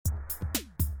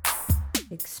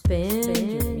Expand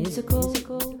your musical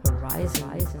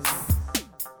horizons.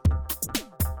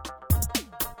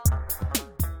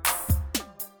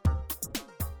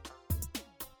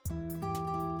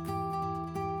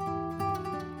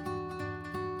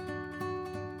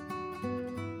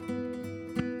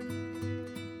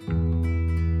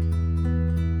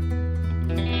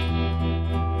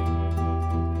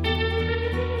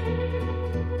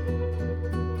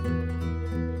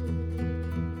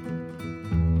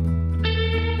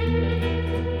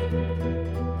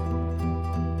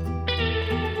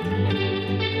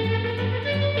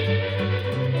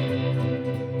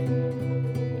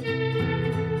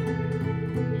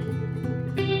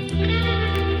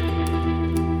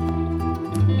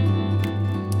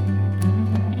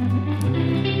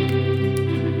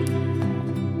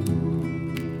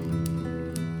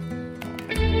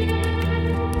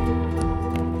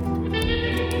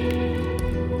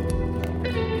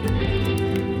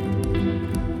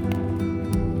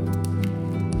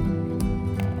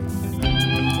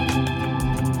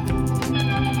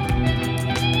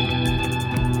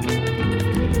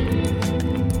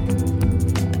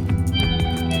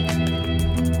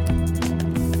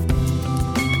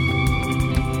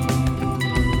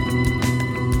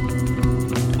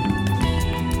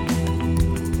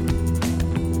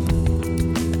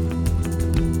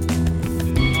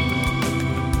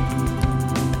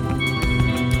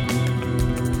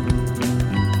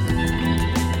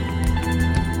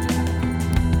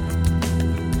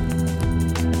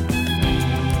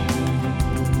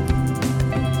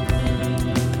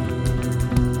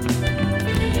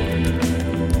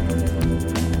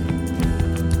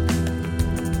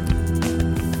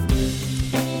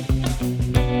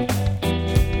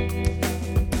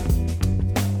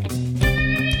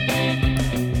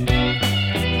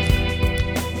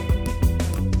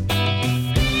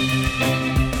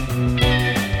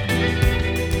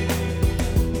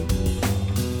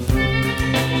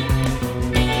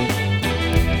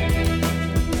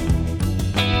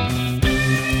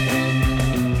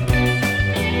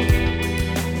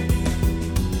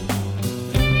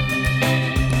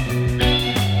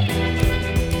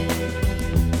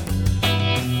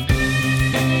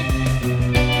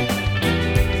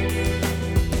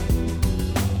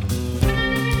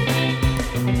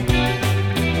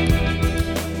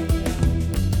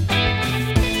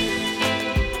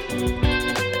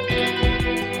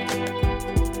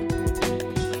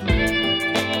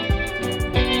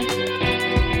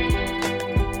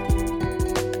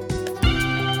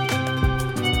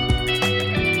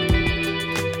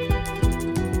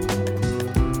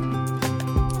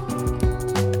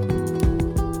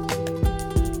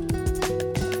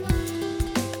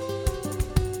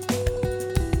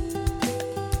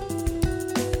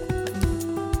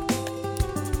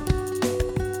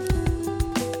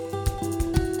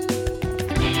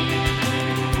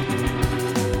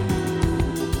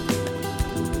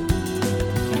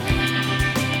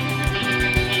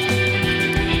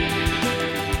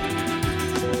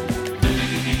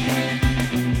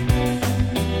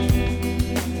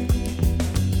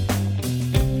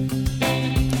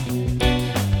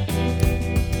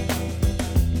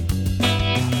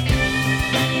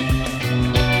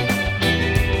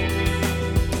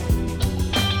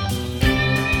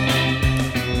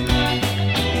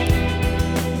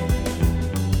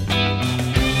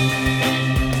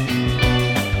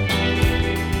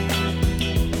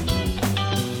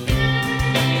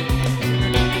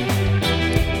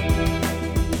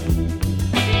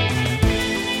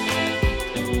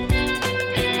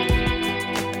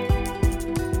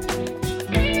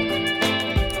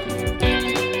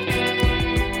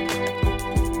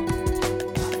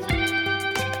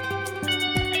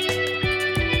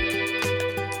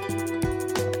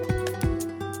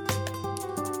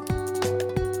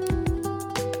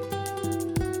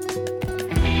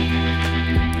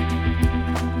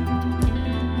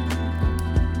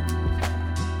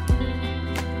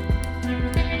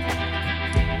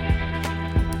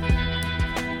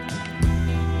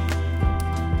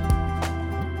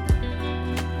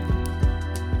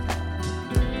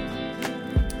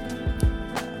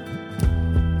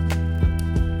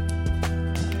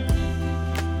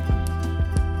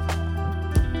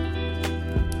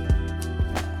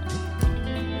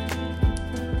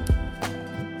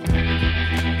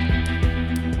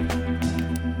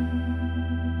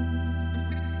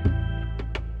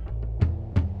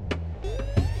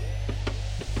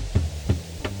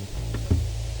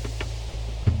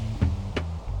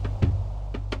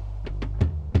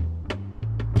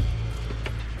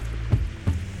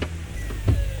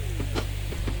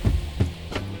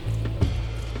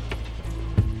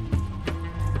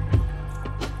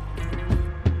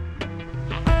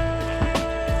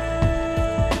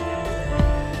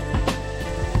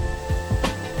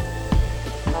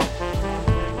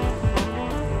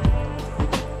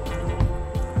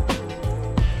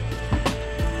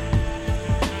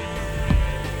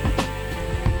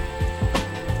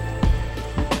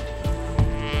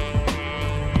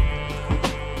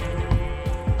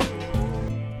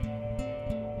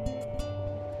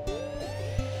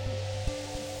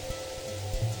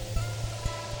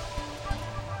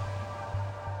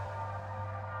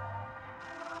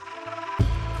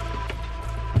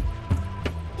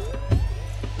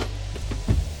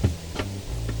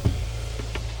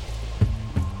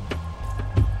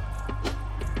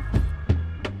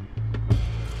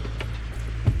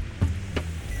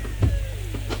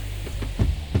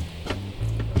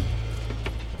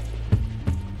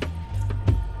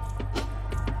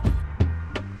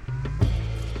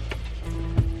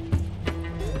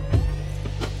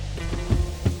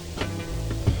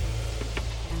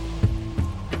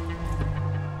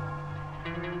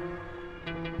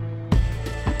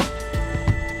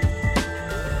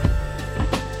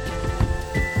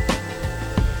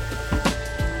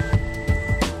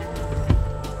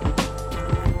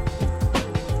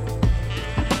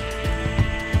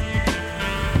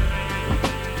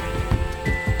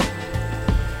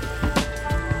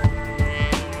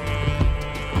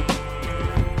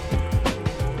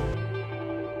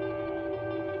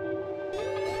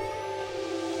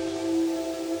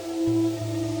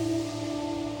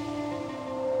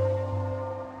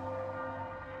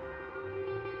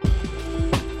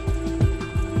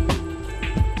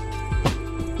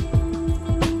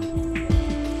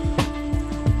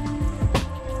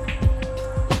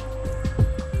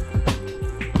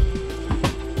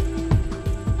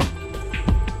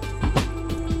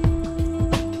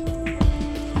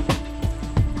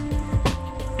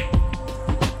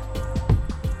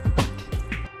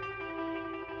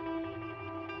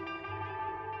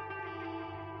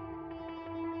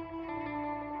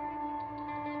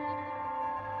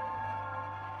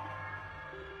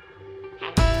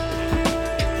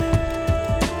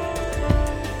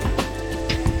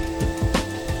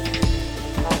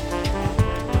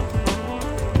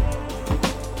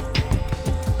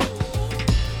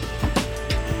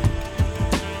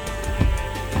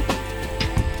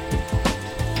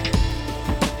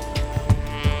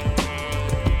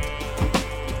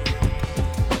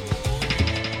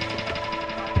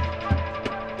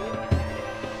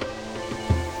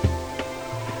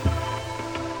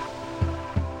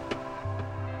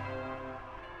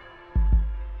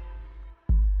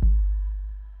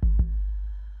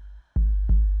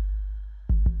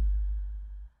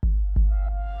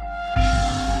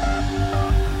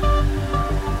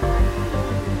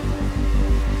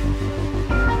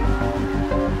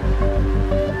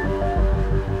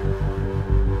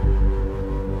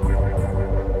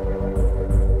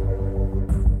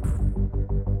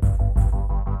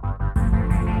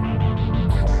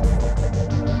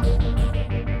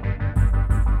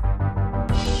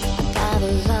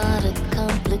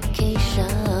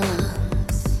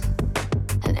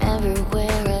 and everywhere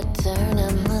I turn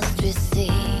I must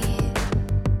receive.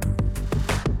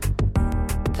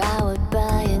 Powered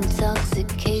by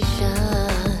intoxication,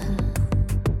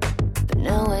 but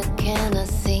nowhere can I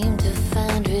seem to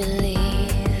find relief.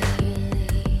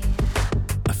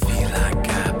 I feel like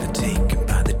I've been taken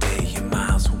by the day. You're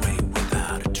miles away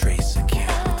without a trace. I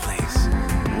can't replace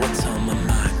what's on my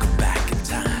mind. Go back in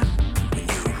time when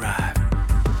you arrive.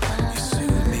 You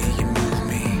soothe me, you move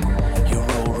me, you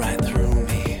roll right through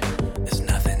me. There's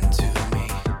nothing to me.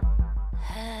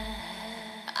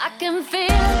 I can feel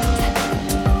it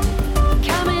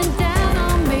coming down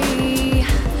on me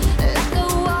like a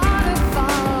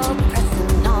waterfall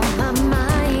pressing on my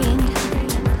mind,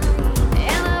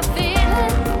 and I feel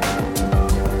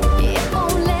it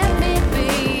won't let me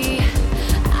be.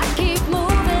 I keep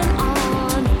moving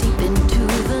on deep into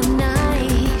the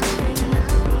night,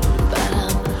 but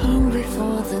I'm hungry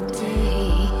for the day,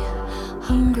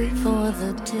 hungry for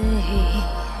the day.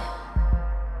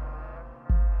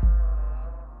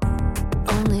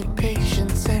 Only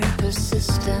patience and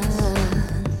persistence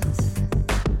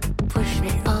push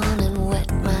me on and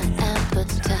whet my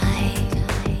appetite.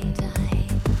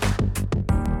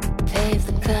 Pave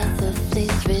the path of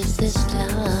least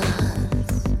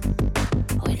resistance.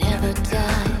 We never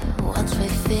die once we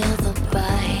feel the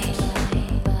bite.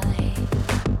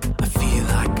 I feel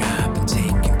like I've been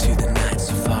taken to the night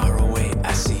so far away.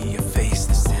 I see your face,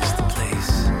 this is the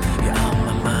place. You're on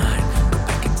my mind. Go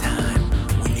back in time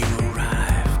when you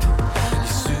arrived. You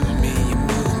soothe me, you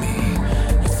move me,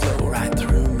 you flow right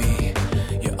through me.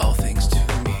 You're all things to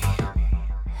me.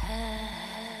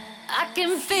 I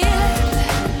can feel it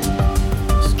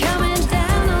coming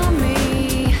down on me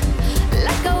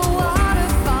like a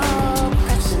waterfall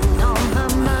pressing on my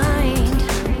mind,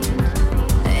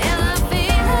 and I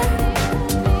feel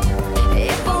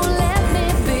it won't let me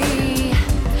be.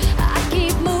 I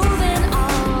keep moving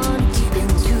on deep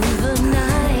into the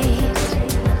night,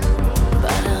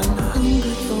 but I'm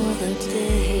hungry for the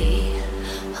day,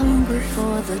 hungry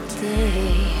for the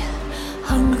day,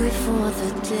 hungry for the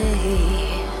day.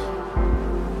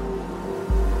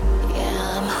 Yeah,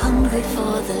 I'm hungry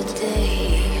for the day,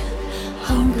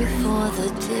 hungry for the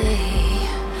day,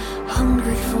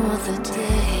 hungry for the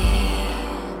day.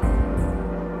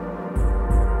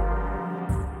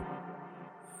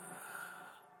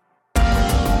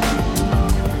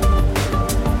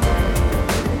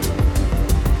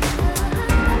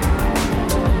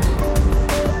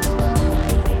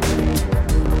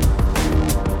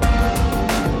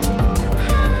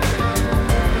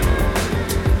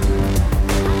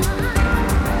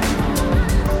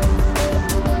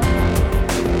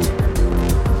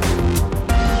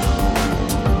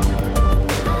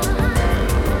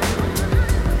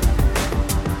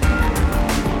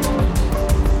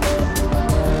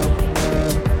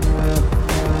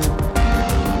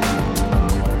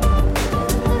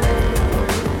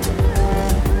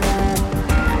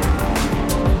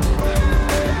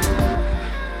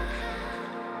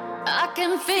 I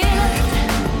can feel it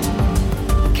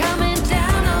coming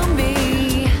down on me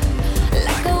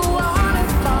like a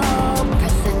waterfall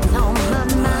pressing on my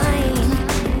mind,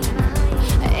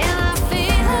 and I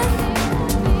feel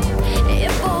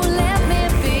it won't let me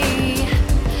be.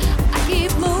 I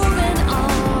keep moving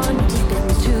on deep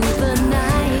into the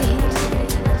night,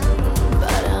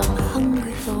 but I'm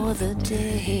hungry for the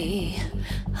day,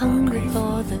 hungry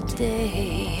for the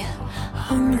day,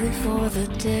 hungry for the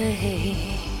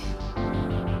day.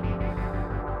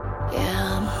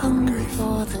 Yeah, I'm hungry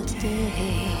for the day,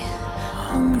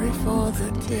 hungry for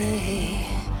the day,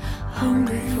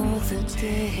 hungry for the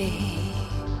day.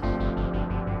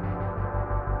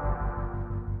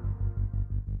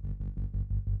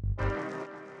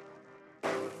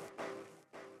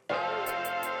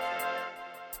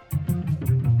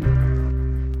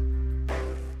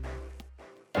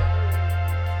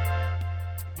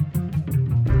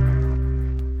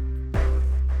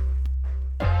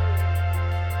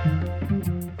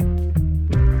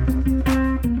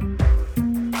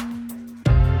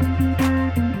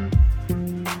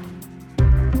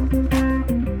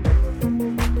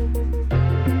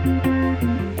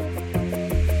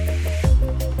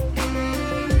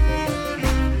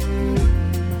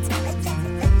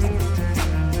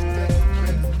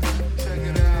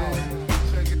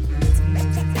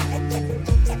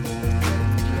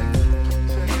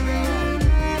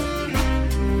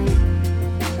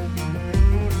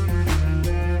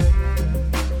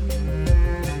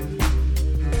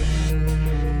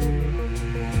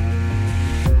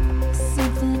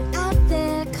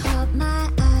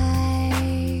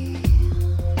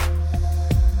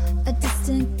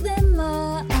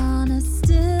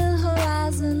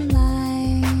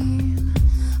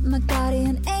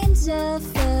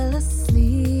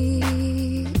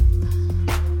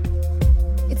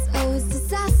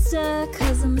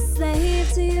 'cause I'm a slave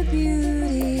to your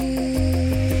beauty.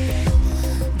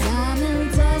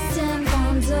 Diamond dust and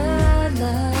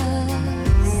wanderlust.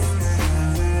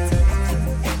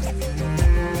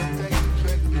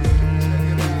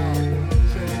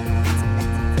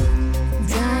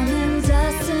 Diamond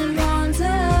dust and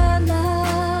wanderlust.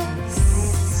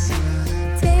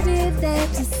 Baby, they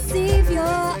deceive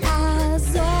your eyes,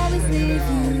 always leave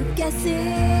you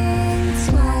guessing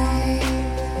twice.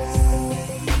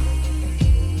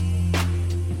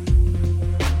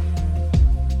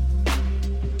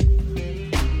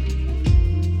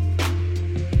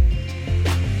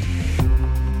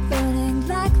 Burning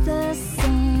like the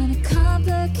sun, a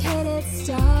complicated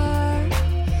star.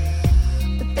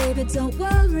 But baby, don't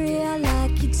worry, I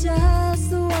like you just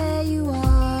the way you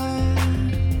are.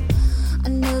 I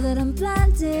know that I'm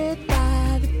blinded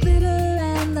by the glitter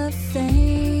and the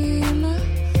fame.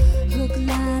 Hook,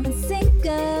 line, and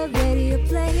sinker, ready to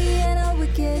play in a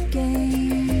wicked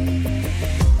game.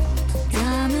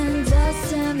 Diamond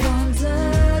dust and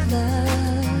wanderlust.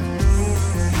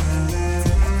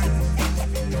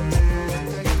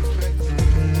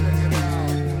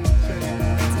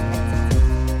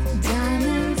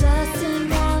 Diamond dust and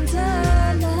wanderlust.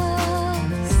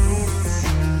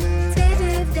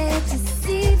 Baby, they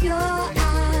deceive your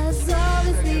eyes,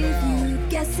 always leave you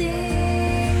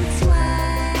guessing twice.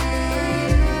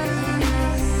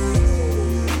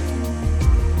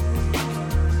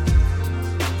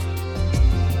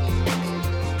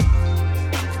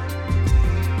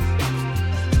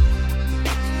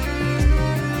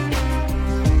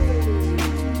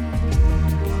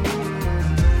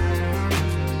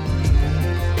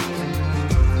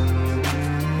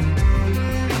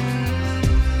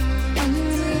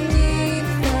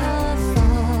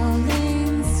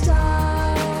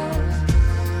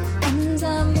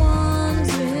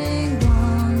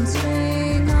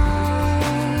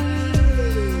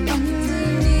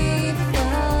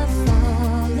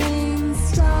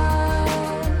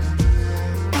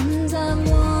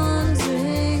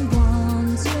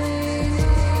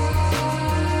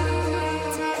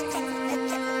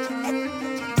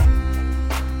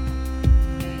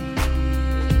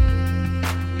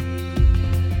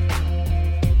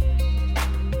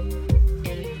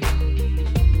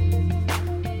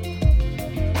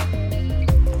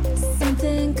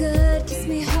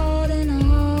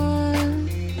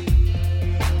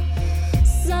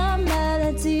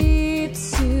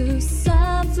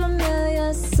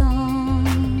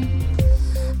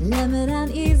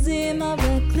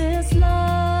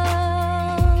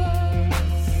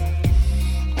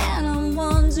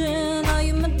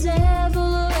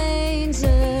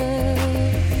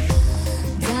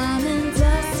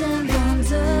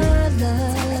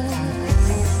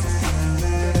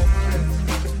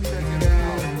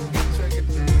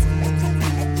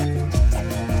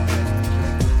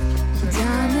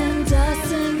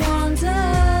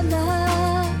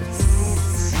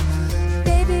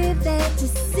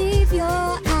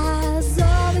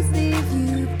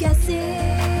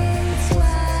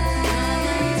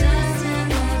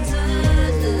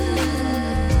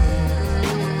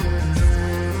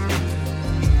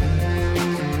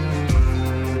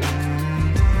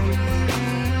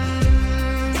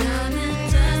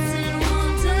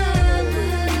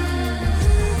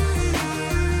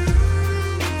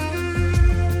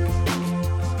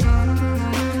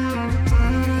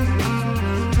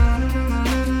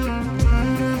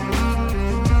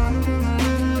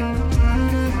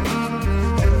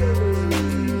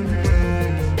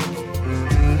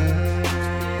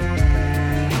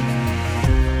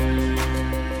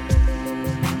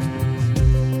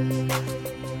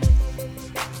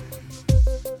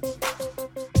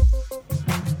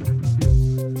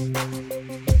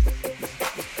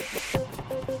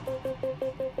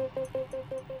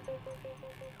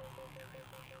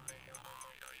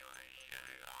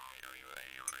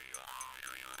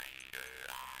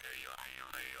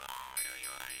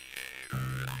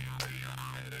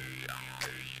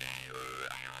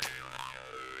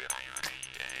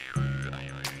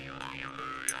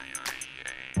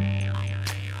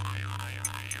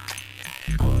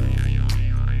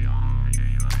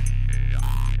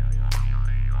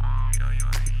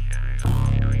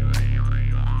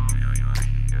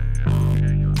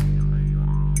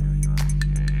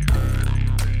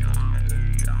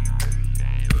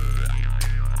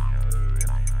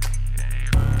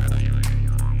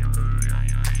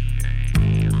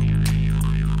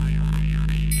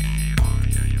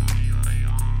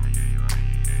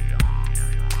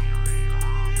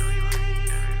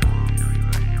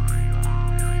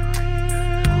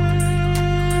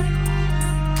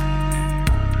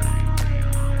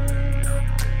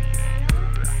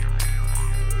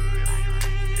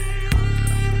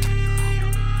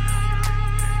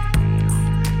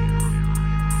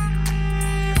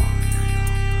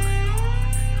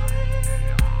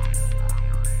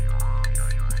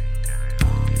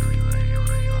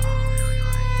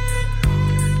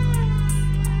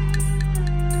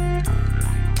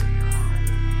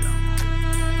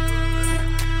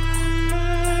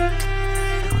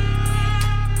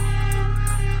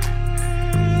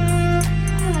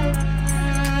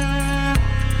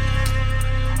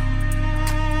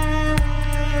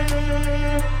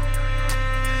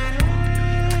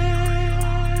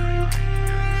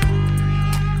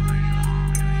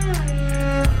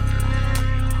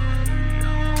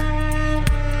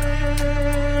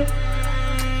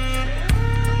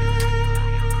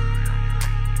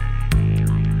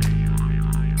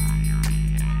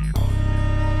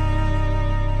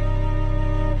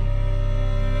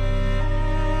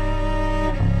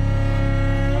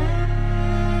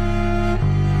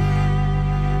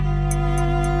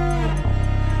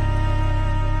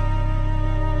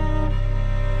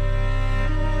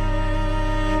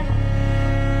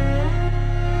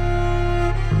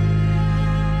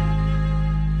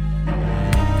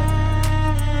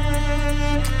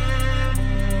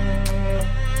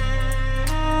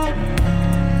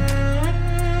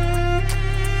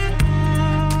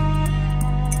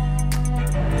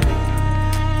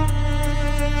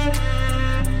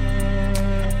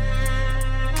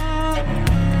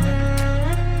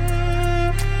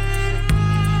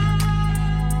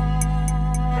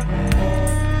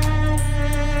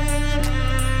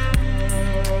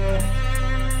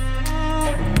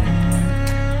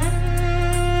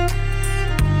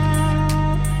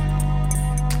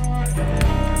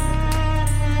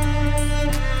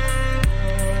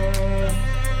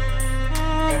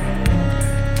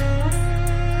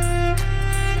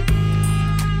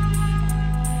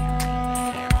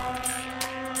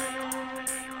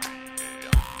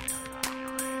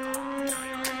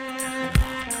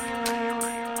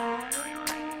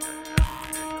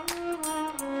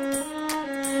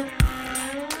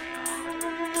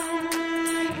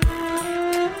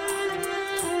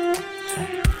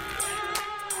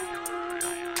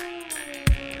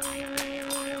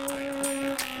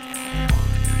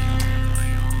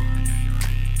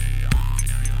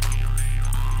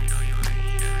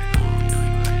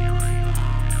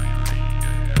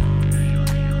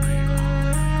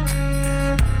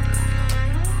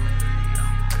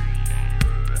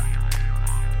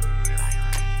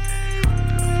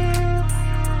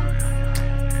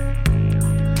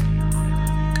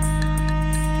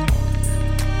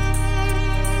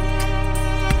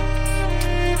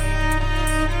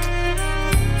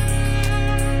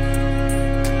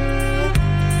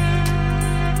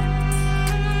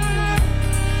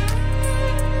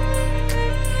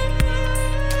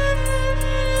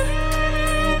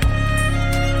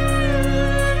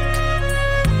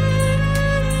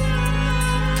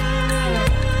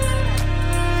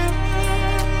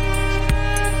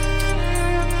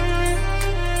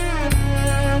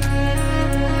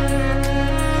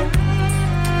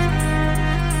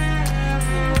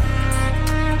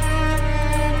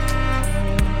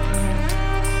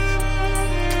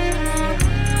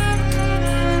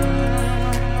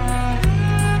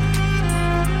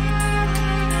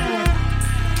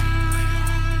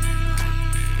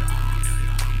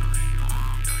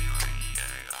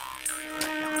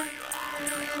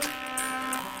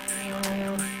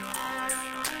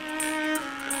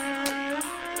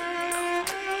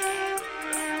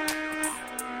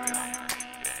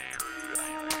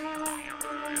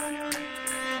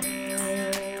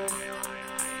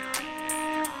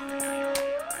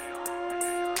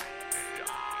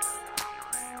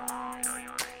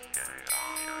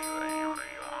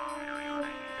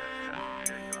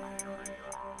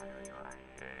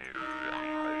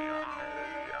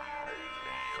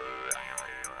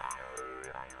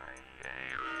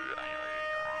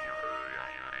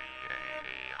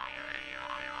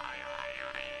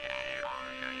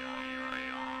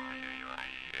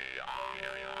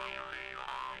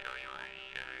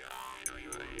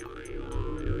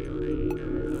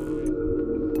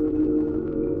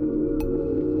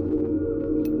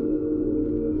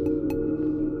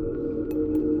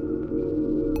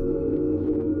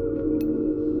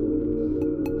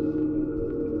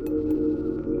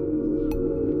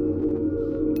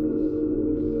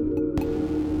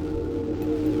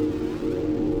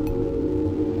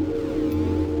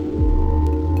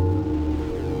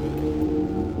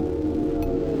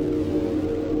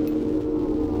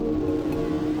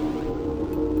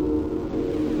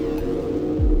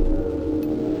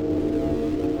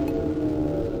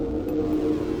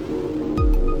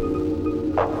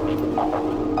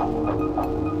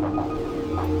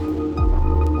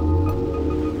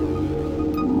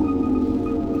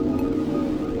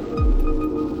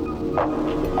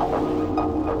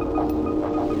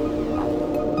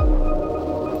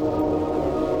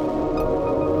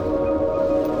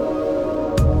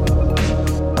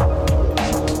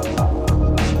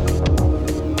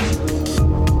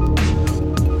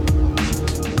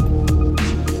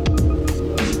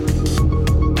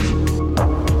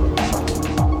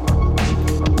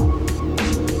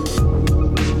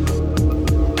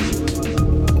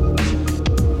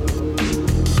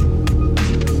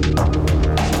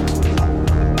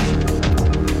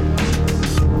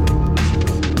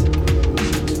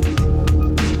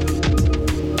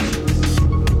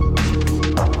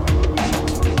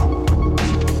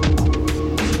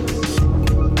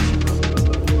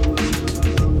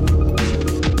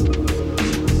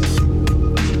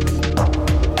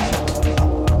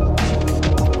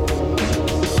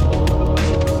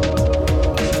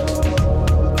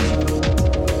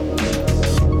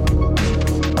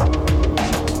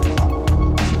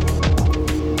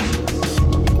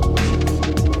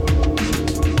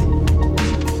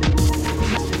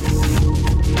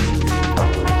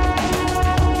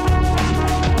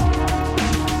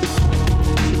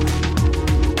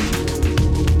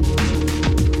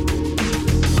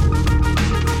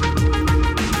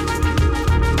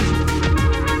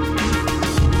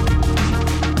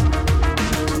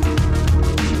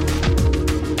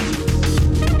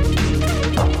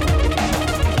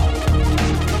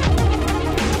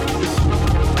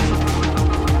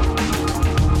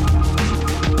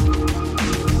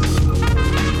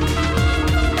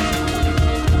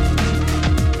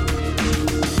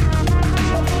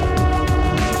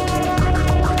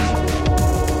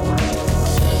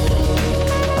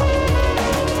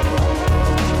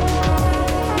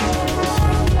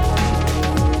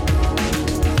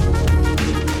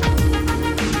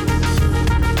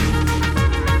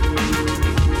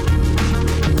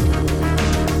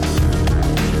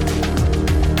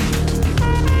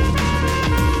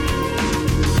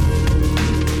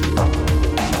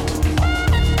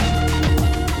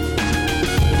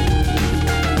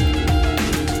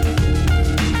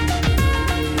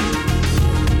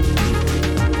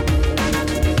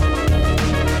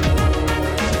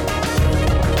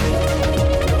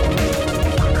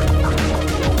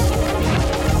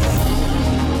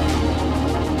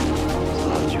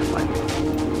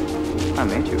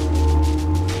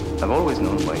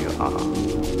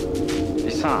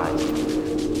 Besides,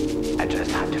 I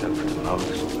just had to look for the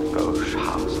most gauche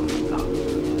house on the block.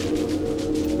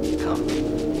 Come,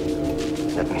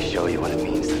 let me show you what it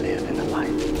means to live in the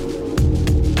light.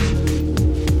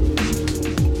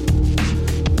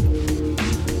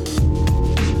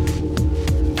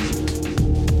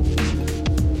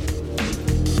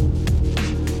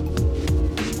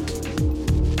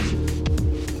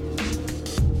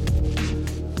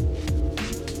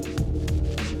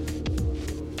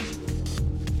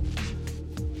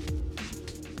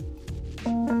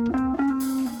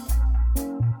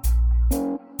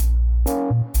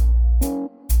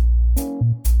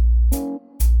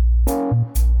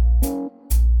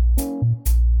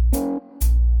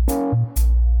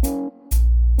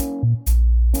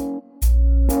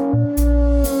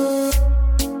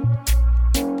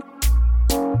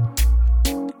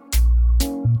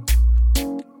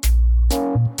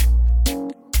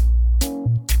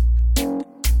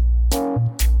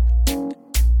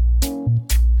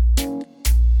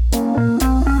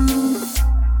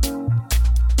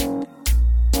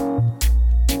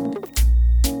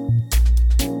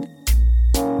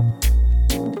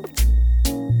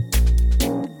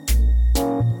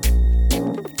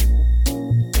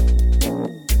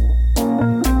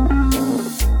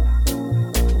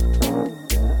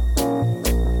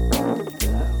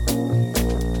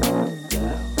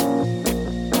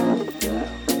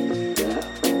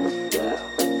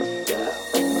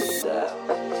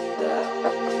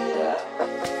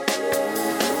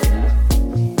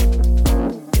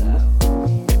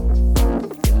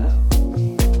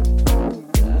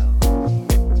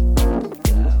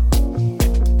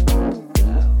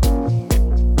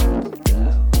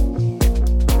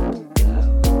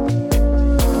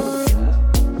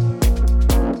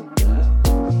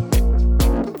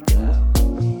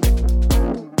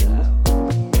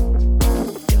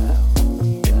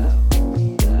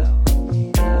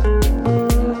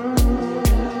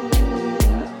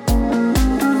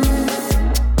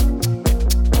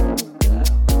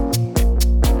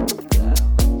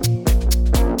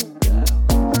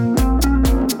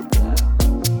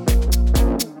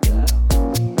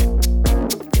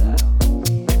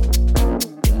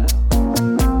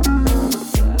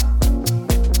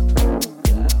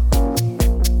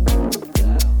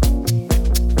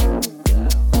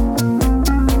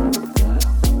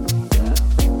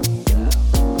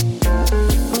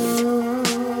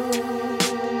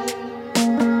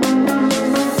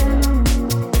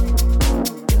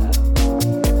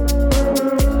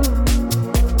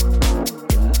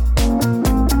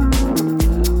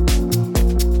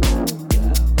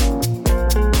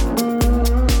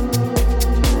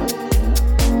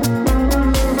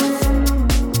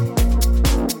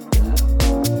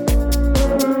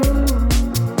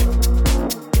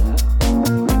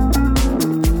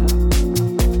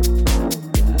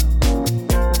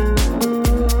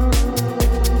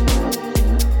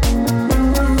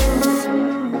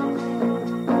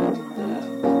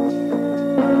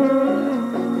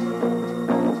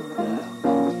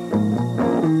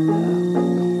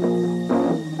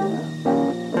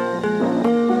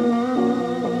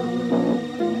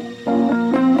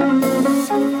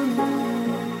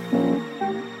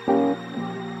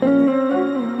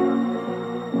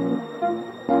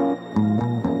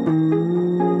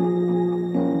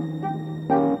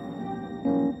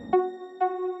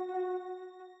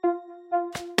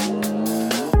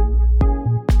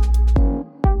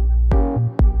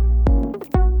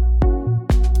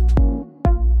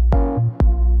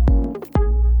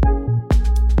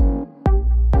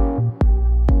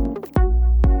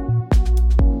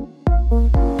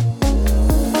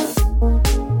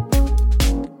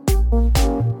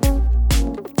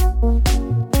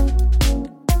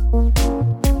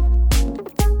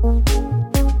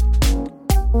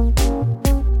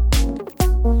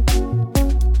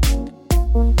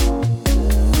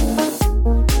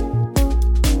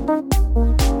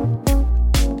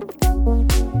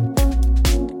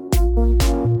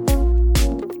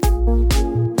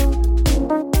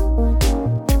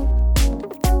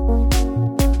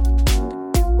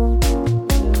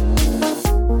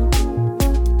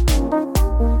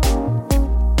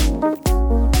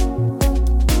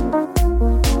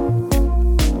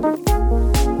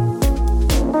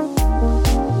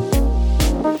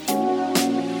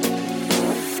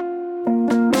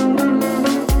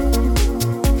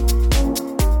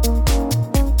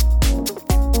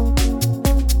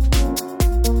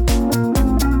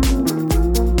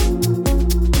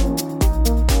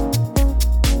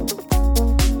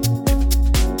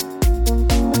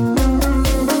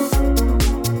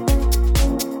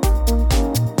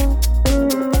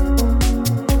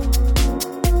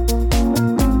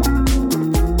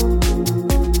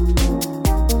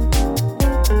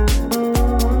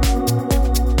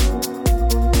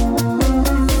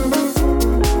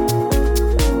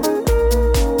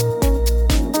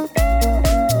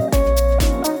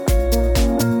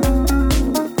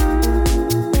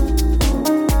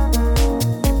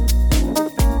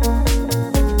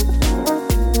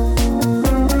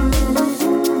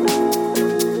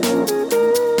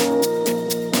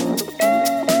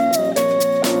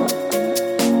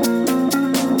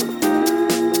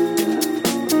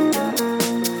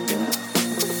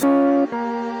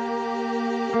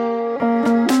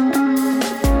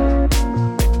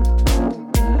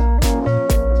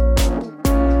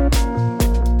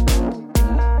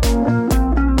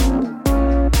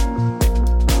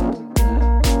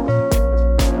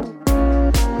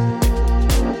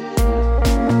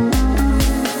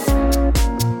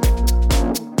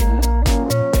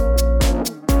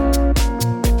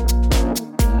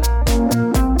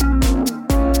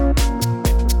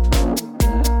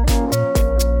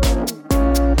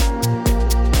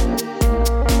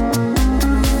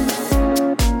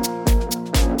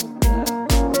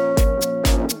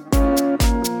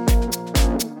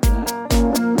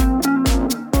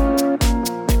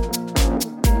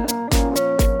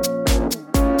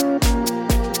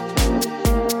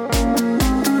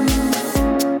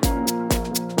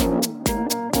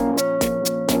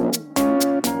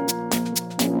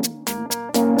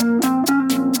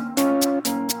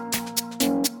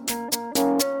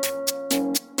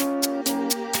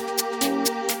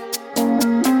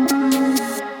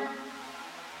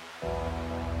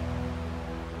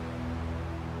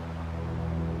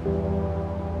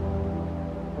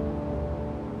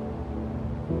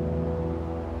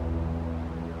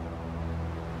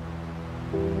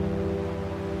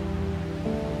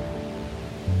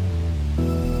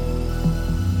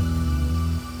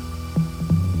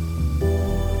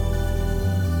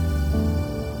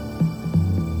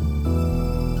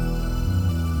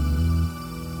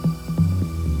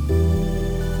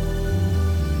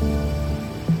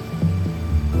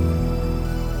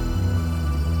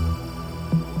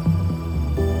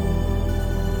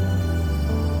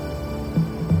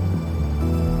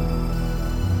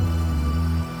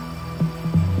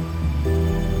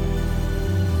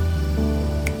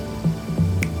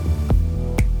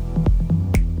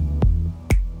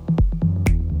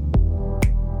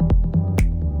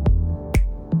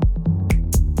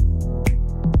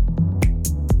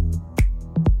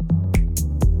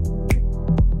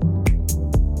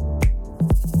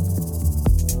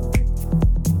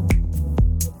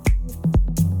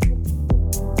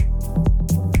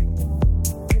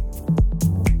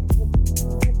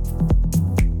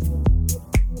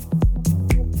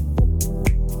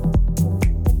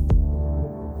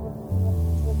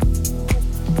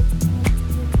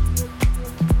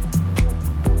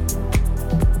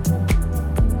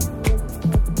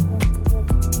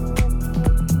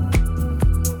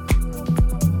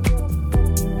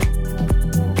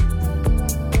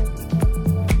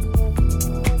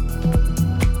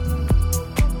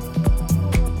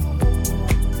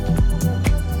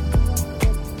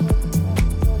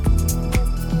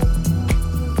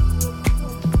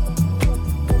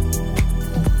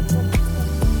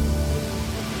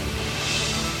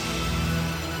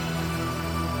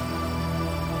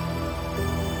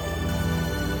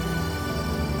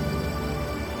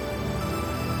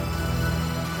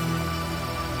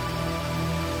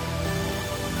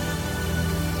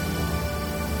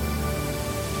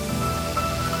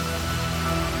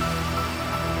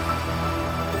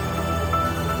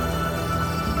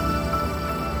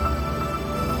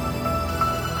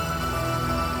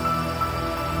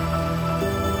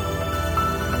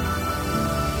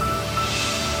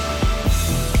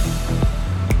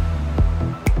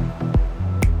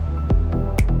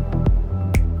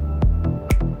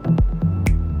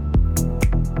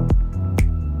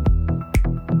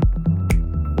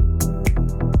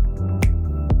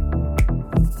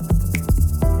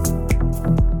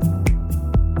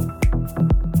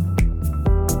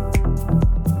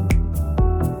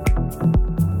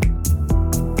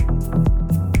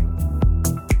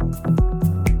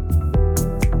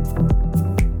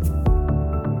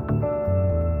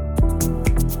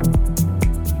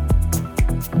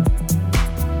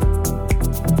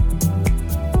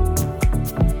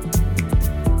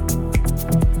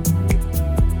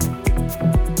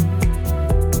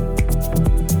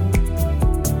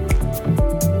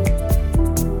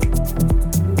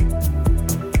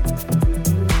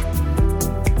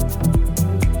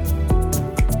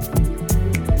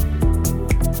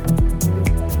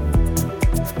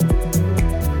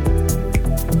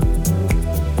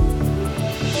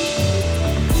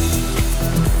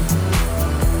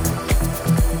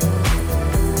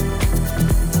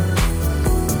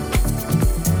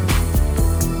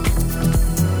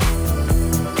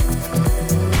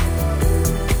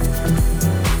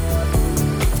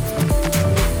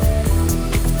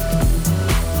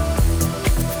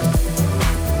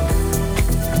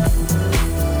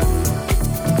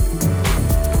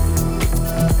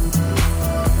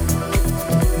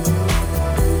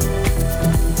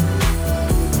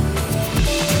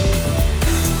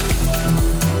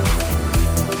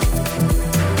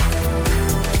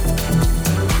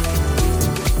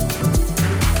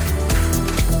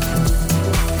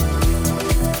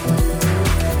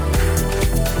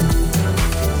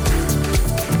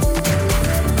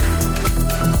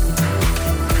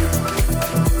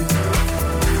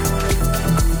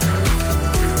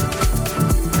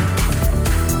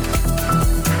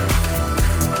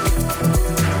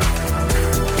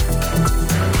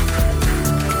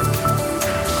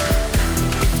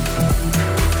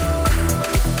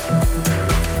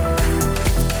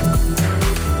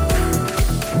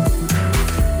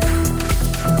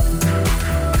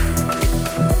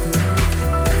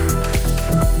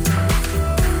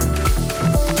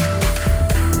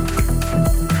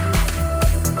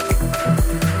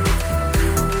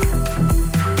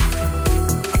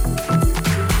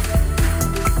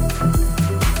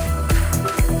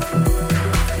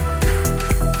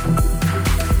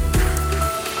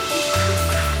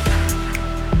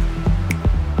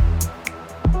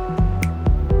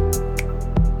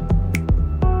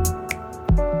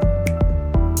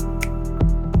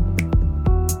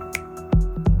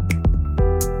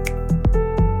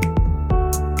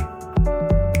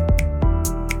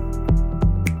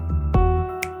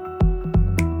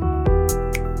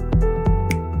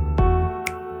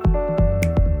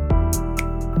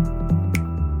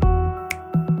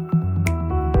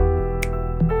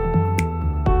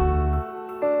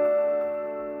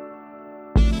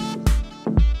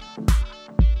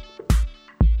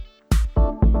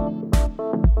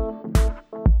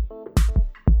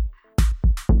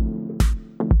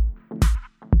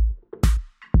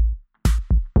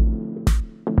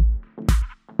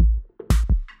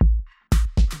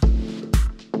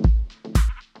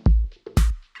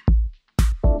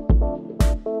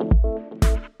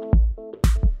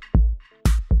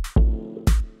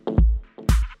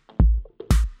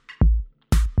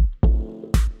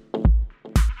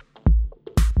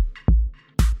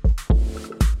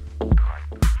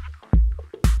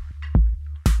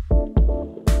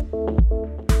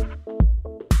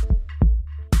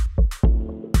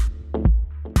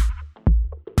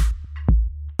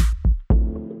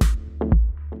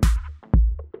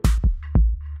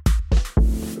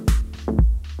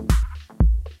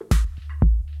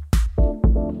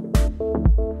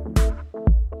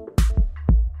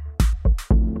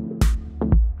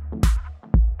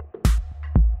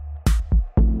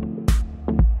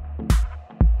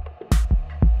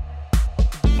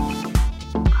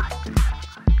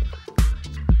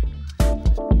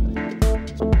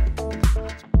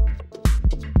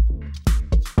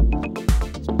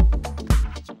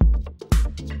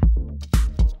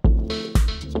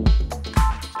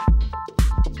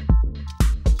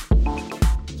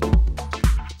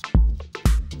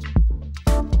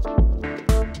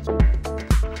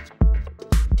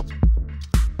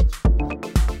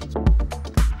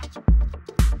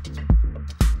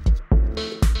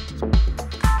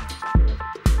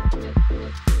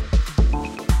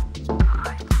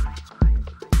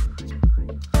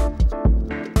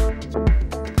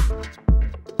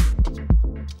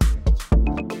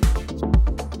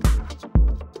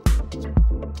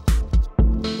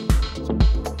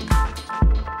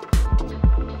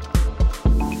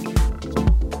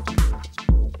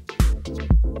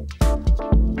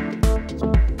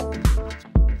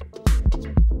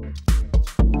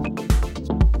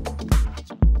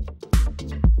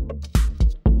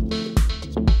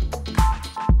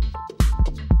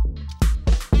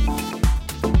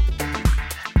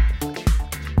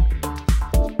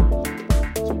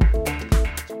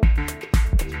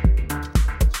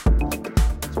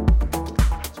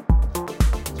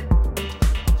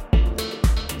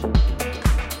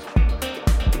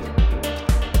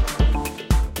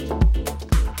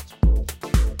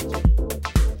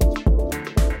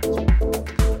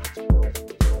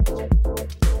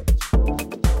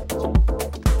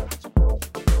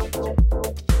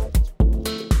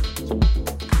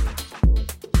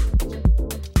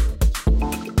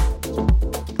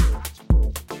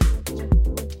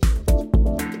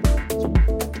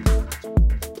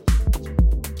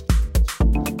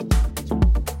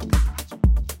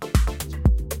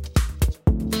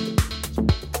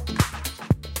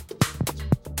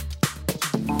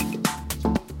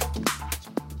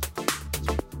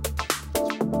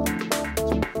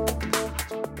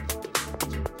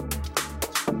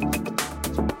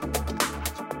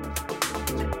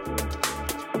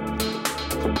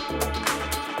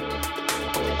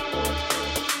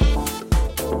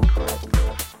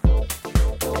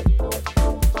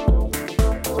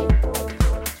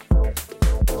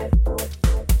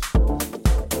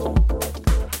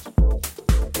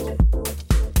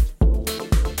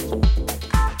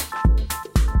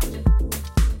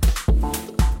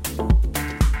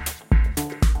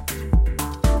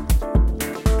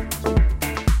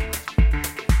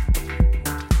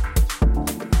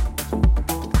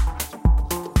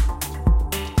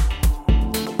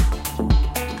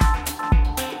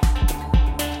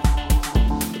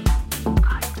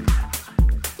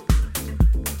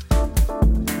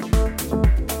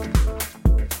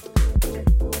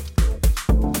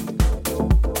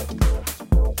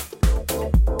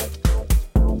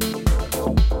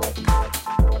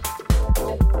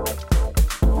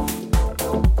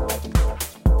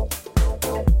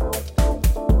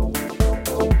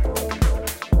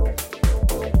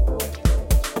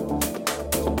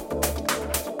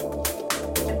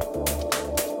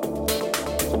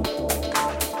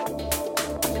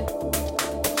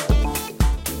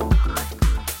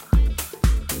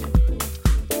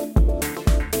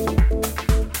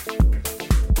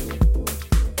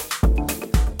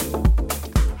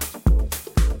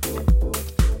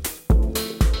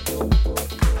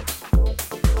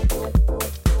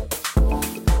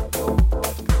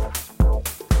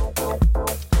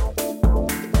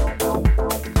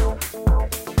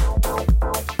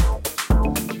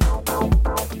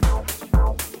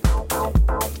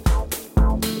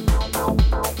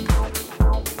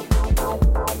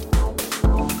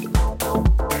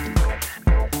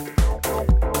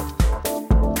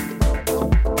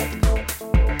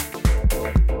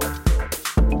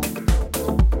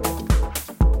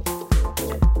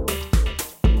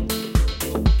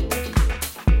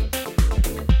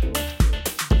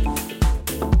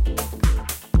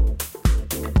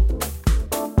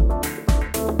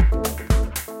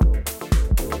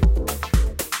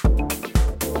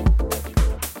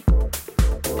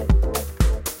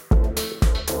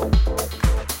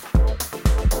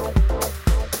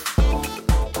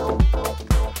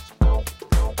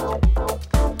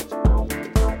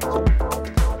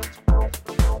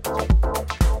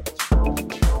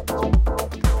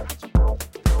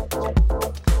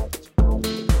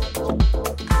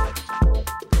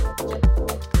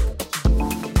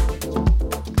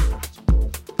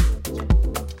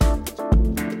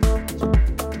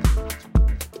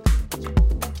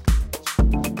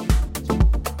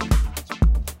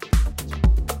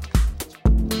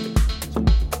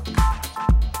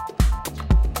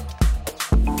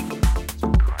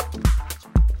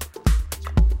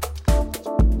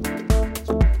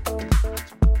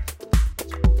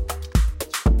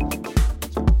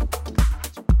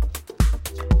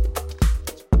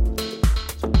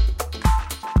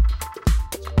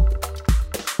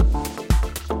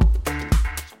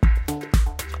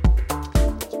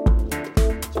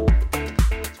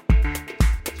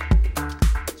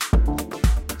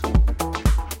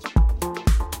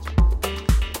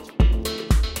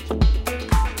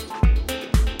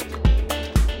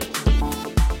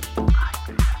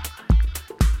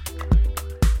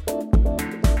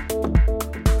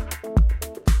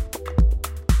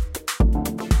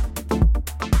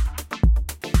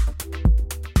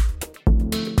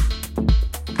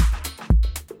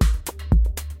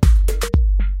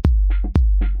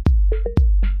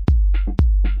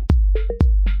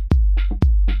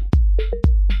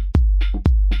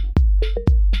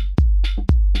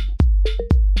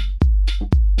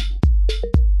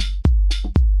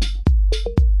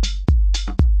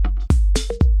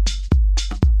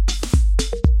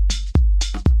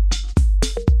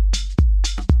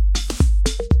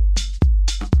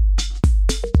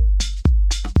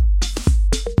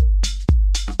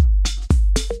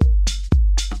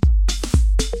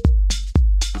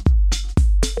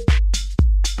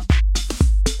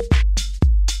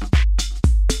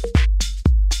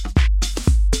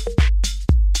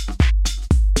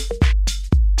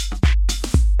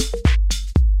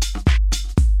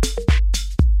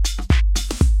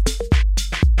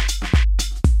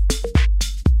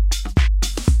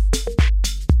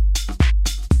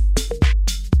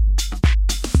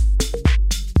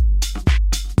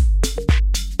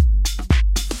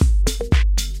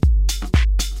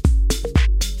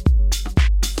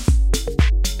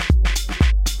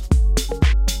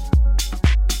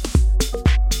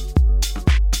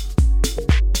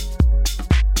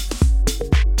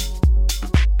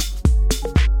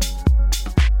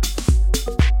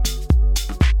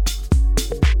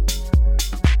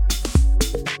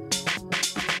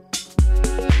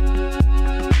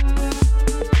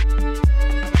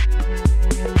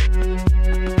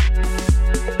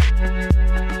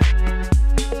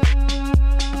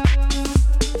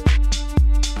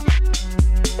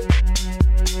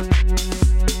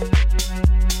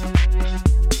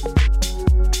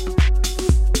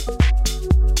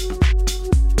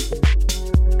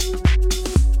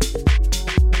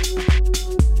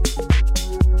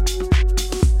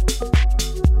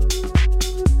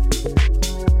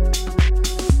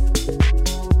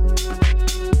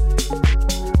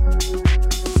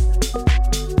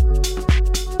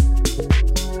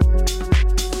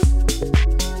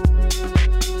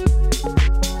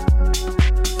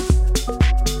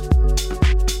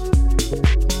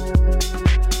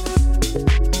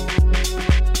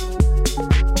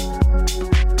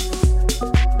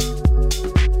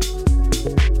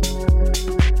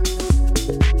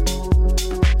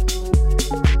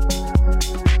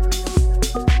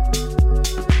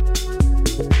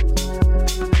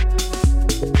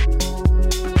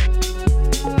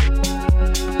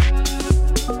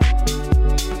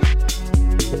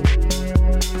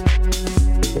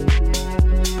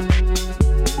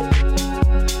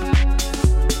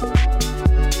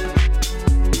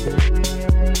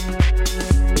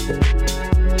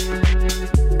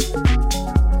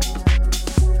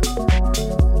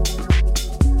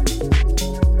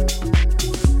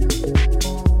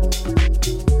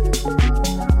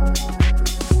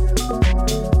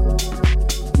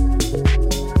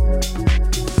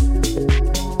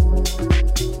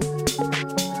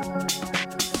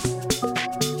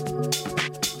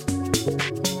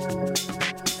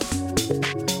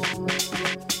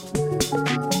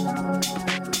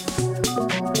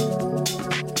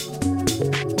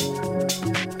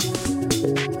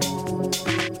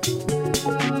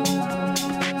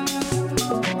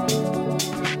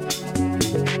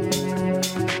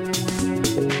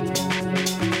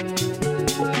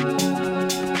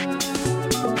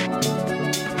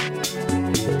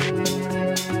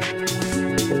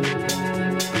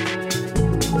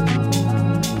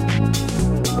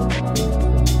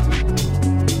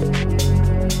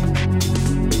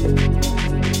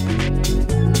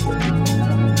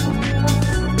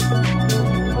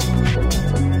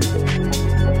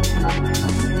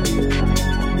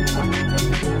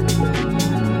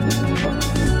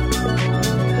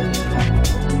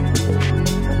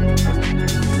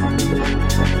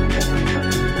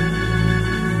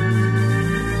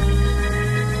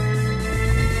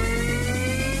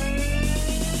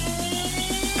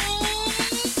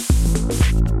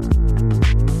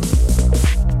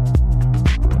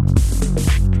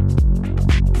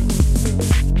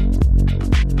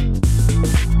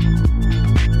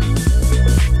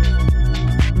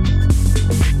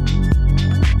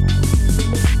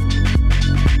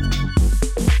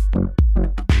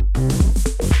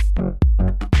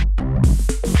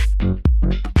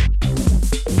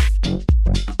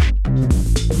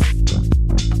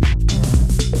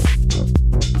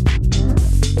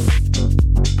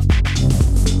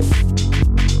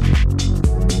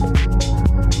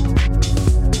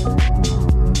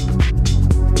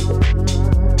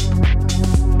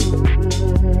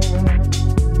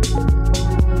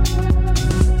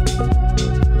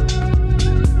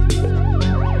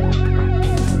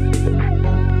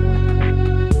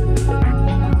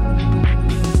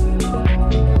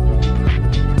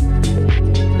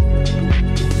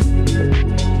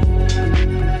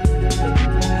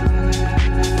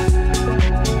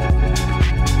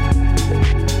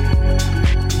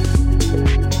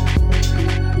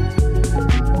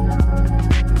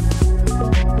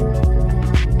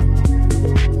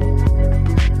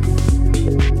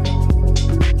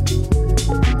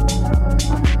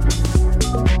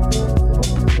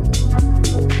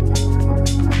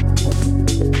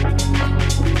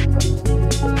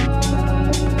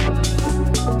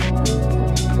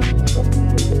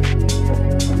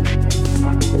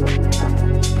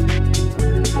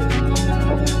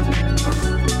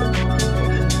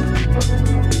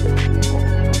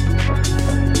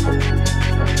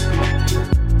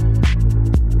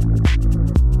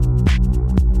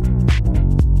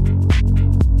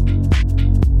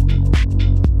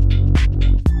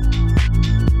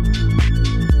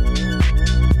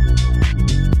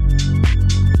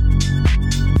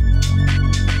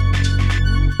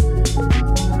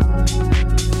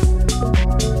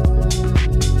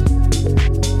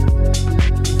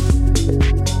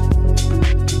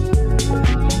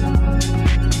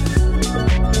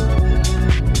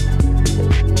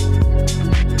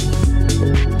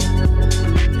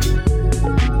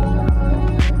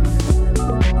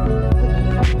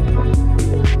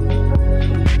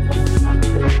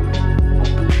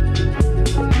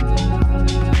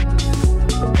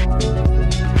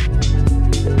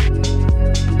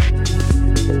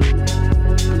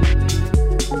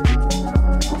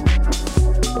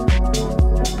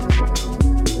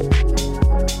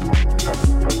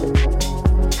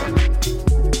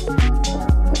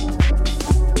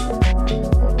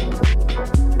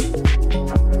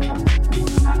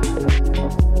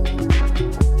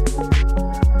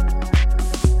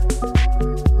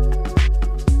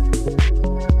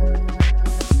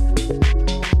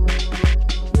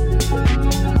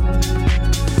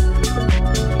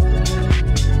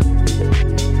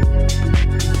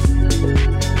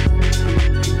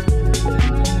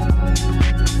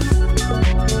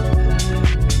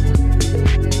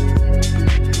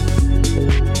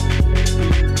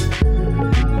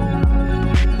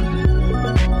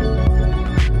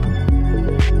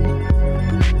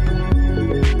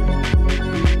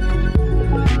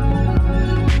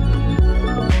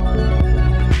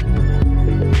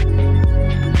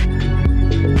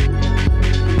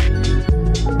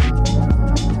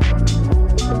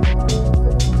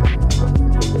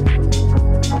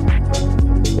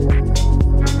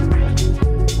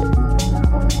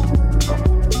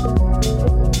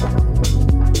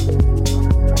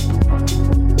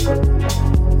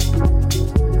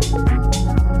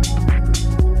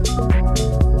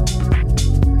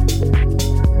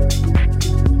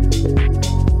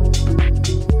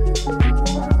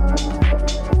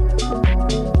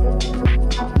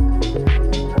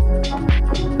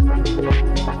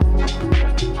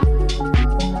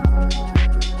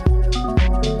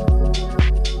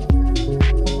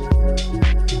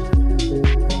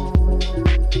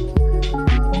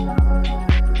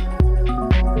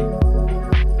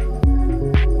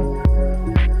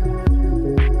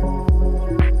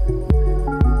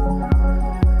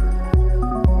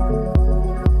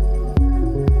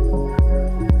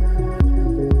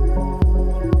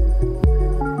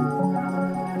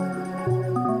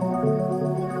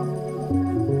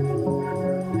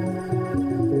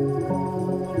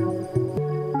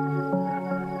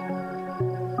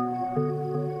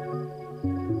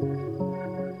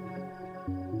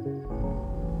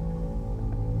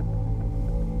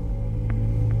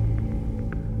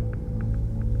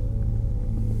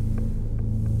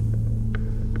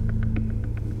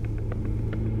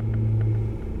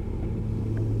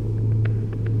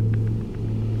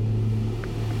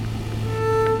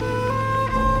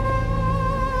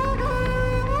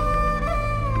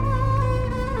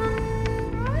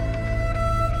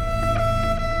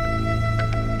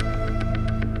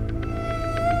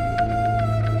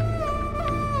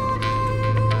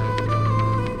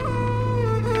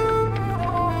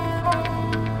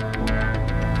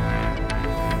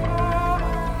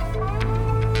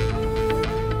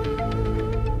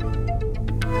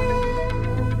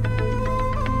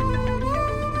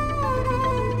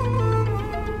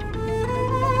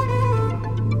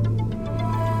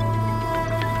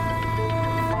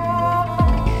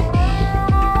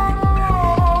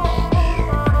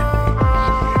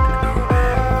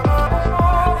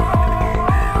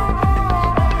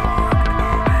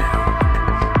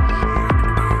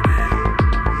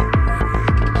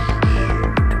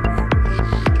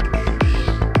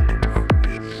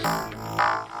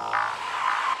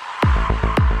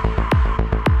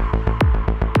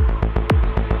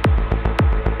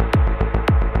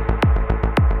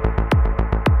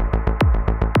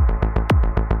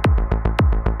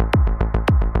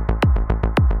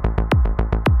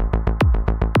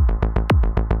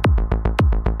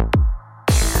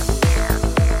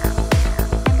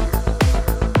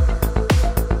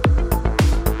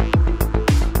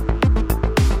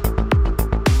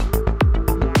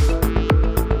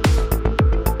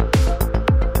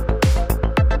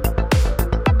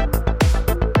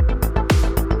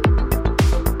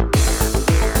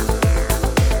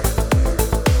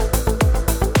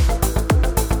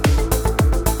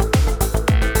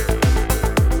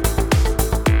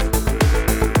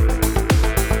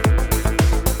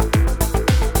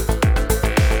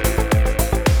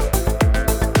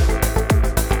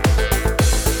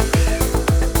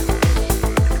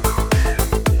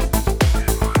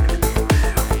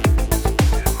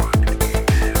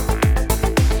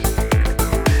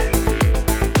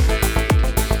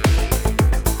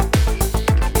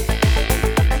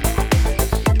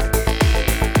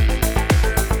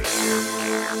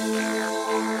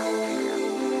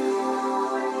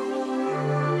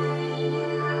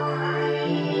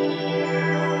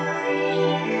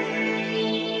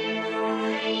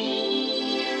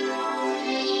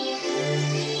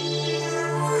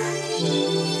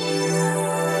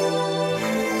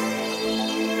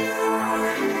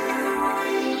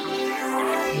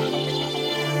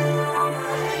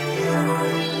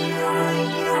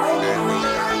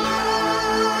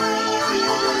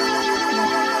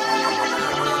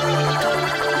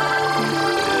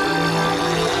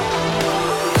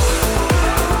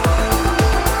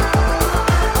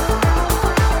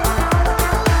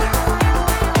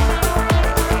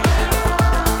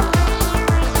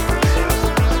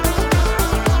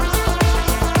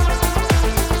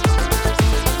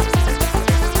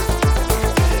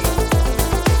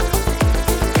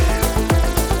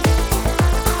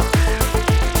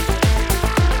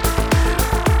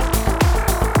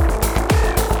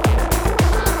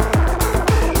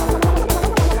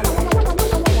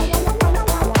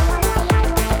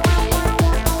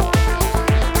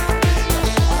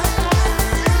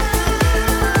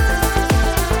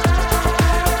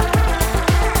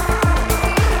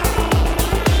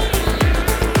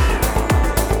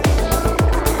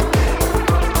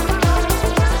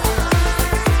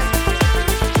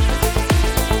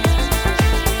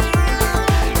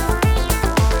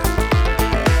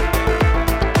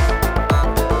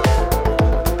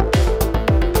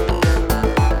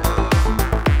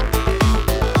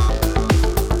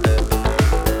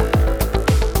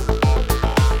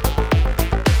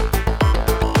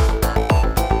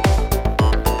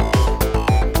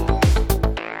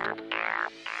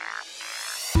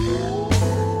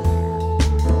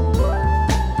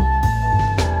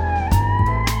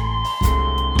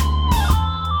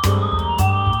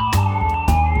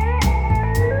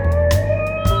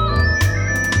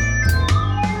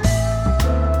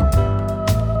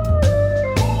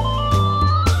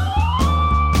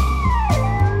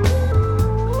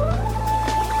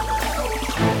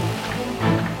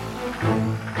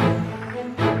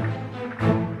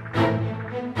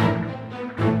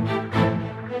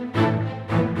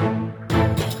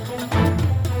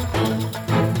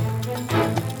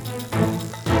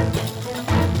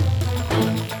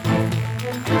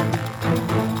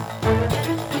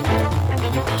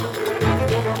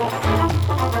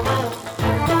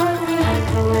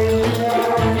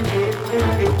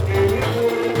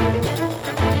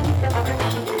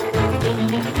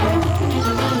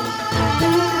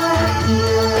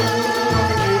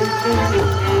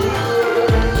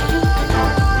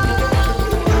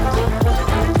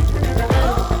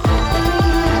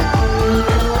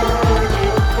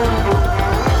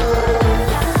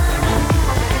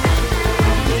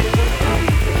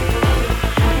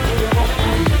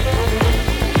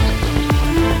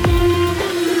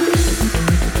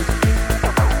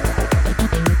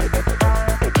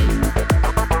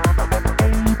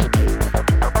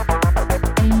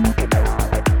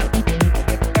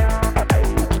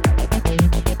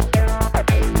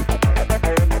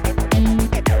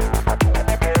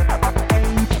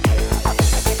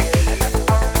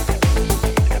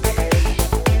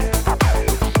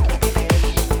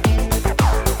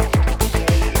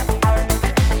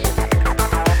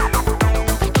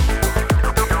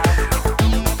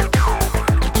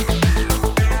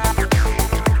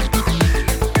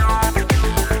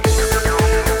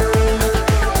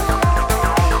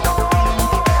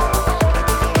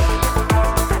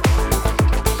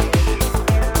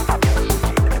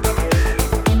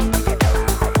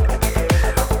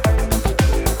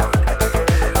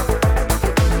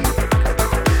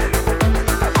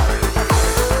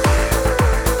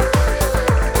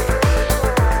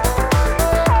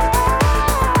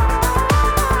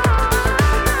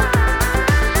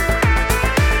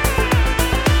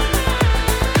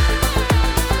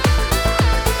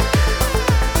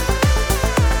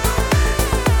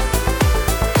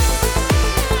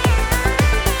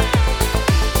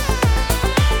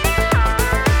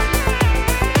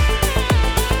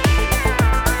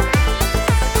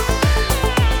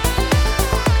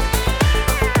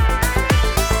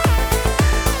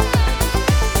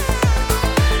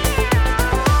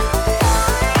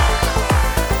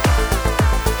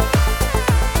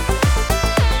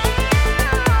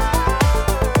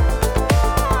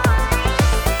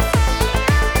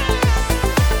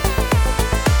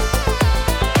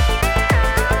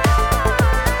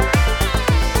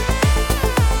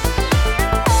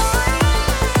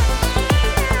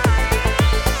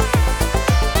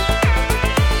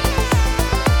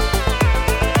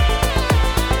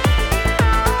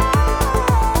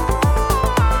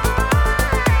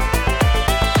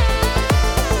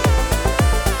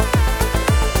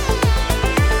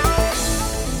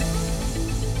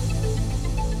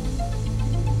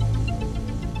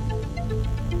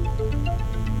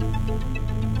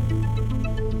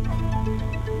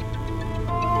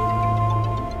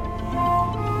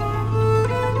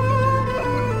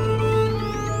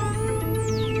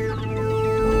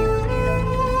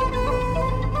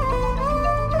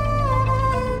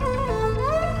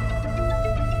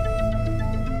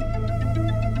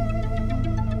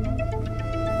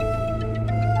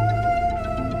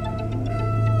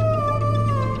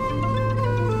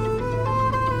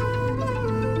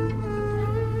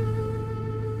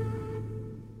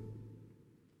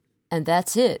 And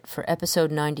that's it for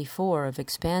episode 94 of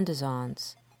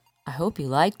Expandizons. I hope you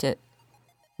liked it.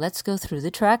 Let's go through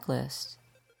the track list.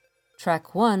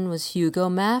 Track 1 was Hugo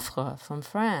Maffre from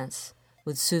France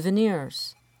with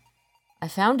Souvenirs. I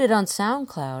found it on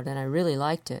SoundCloud and I really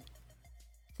liked it.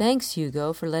 Thanks,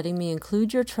 Hugo, for letting me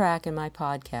include your track in my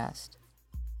podcast.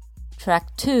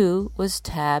 Track 2 was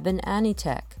Tab and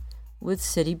Anitek with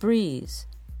City Breeze.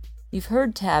 You've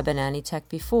heard Tab and Anitek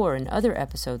before in other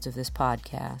episodes of this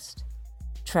podcast.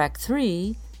 Track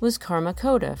 3 was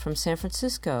Karmacoda from San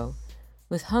Francisco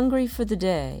with Hungry for the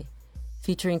Day,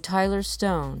 featuring Tyler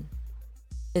Stone.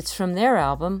 It's from their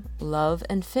album Love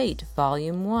and Fate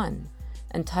Volume 1,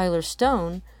 and Tyler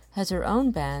Stone has her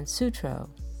own band Sutro.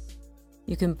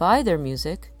 You can buy their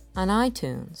music on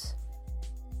iTunes.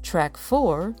 Track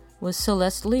 4 was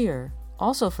Celeste Lear,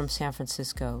 also from San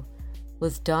Francisco,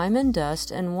 with Diamond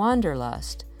Dust and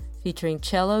Wanderlust, featuring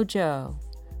Cello Joe,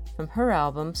 from her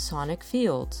album Sonic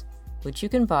Fields, which you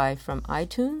can buy from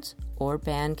iTunes or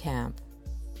Bandcamp.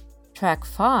 Track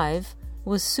 5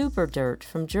 was Superdirt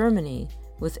from Germany,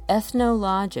 with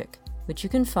Ethnologic, which you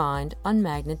can find on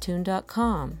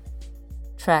Magnatune.com.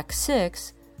 Track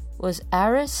 6 was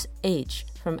Aris H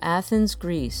from Athens,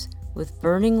 Greece, with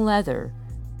Burning Leather,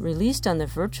 released on the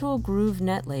Virtual Groove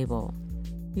Net label.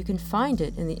 You can find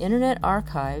it in the Internet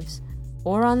Archives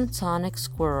or on Sonic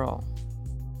Squirrel.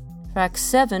 Track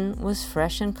 7 was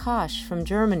Frech and Koch from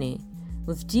Germany,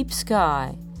 with Deep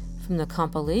Sky, from the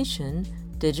compilation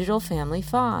Digital Family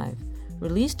 5,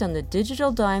 released on the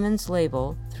Digital Diamonds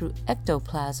label through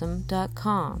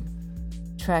ectoplasm.com.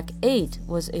 Track 8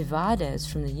 was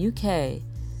Evadez from the UK,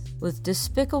 with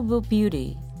Despicable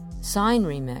Beauty, Sign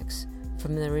Remix,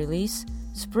 from the release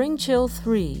Spring Chill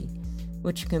 3,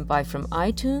 which you can buy from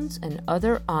iTunes and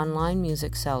other online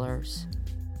music sellers.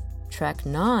 Track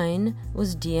 9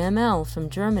 was DML from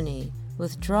Germany,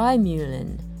 with Dry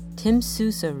Mühlen, Tim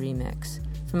Sousa remix,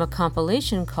 from a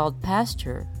compilation called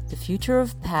Pasture, The Future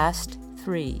of Past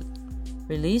 3,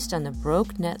 released on the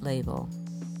Broke Net label.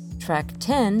 Track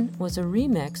 10 was a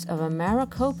remix of a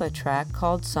Maricopa track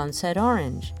called Sunset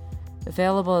Orange,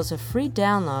 available as a free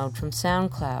download from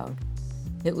SoundCloud.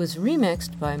 It was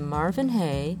remixed by Marvin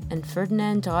Hay and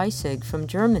Ferdinand Dreissig from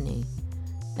Germany.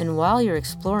 And while you're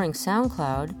exploring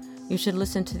SoundCloud, you should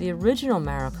listen to the original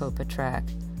Maricopa track,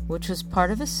 which was part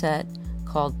of a set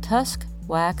called Tusk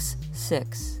Wax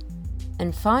 6.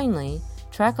 And finally,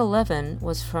 track 11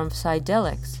 was from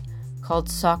Cydelix, called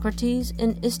Socrates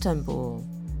in Istanbul,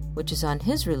 which is on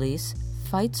his release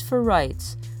Fights for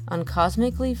Rights on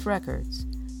Cosmic Leaf Records,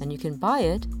 and you can buy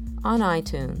it on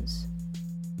iTunes.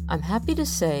 I'm happy to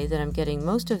say that I'm getting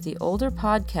most of the older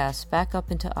podcasts back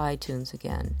up into iTunes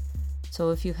again. So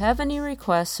if you have any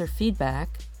requests or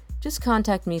feedback, just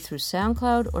contact me through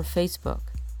SoundCloud or Facebook.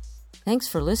 Thanks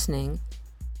for listening,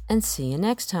 and see you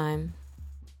next time.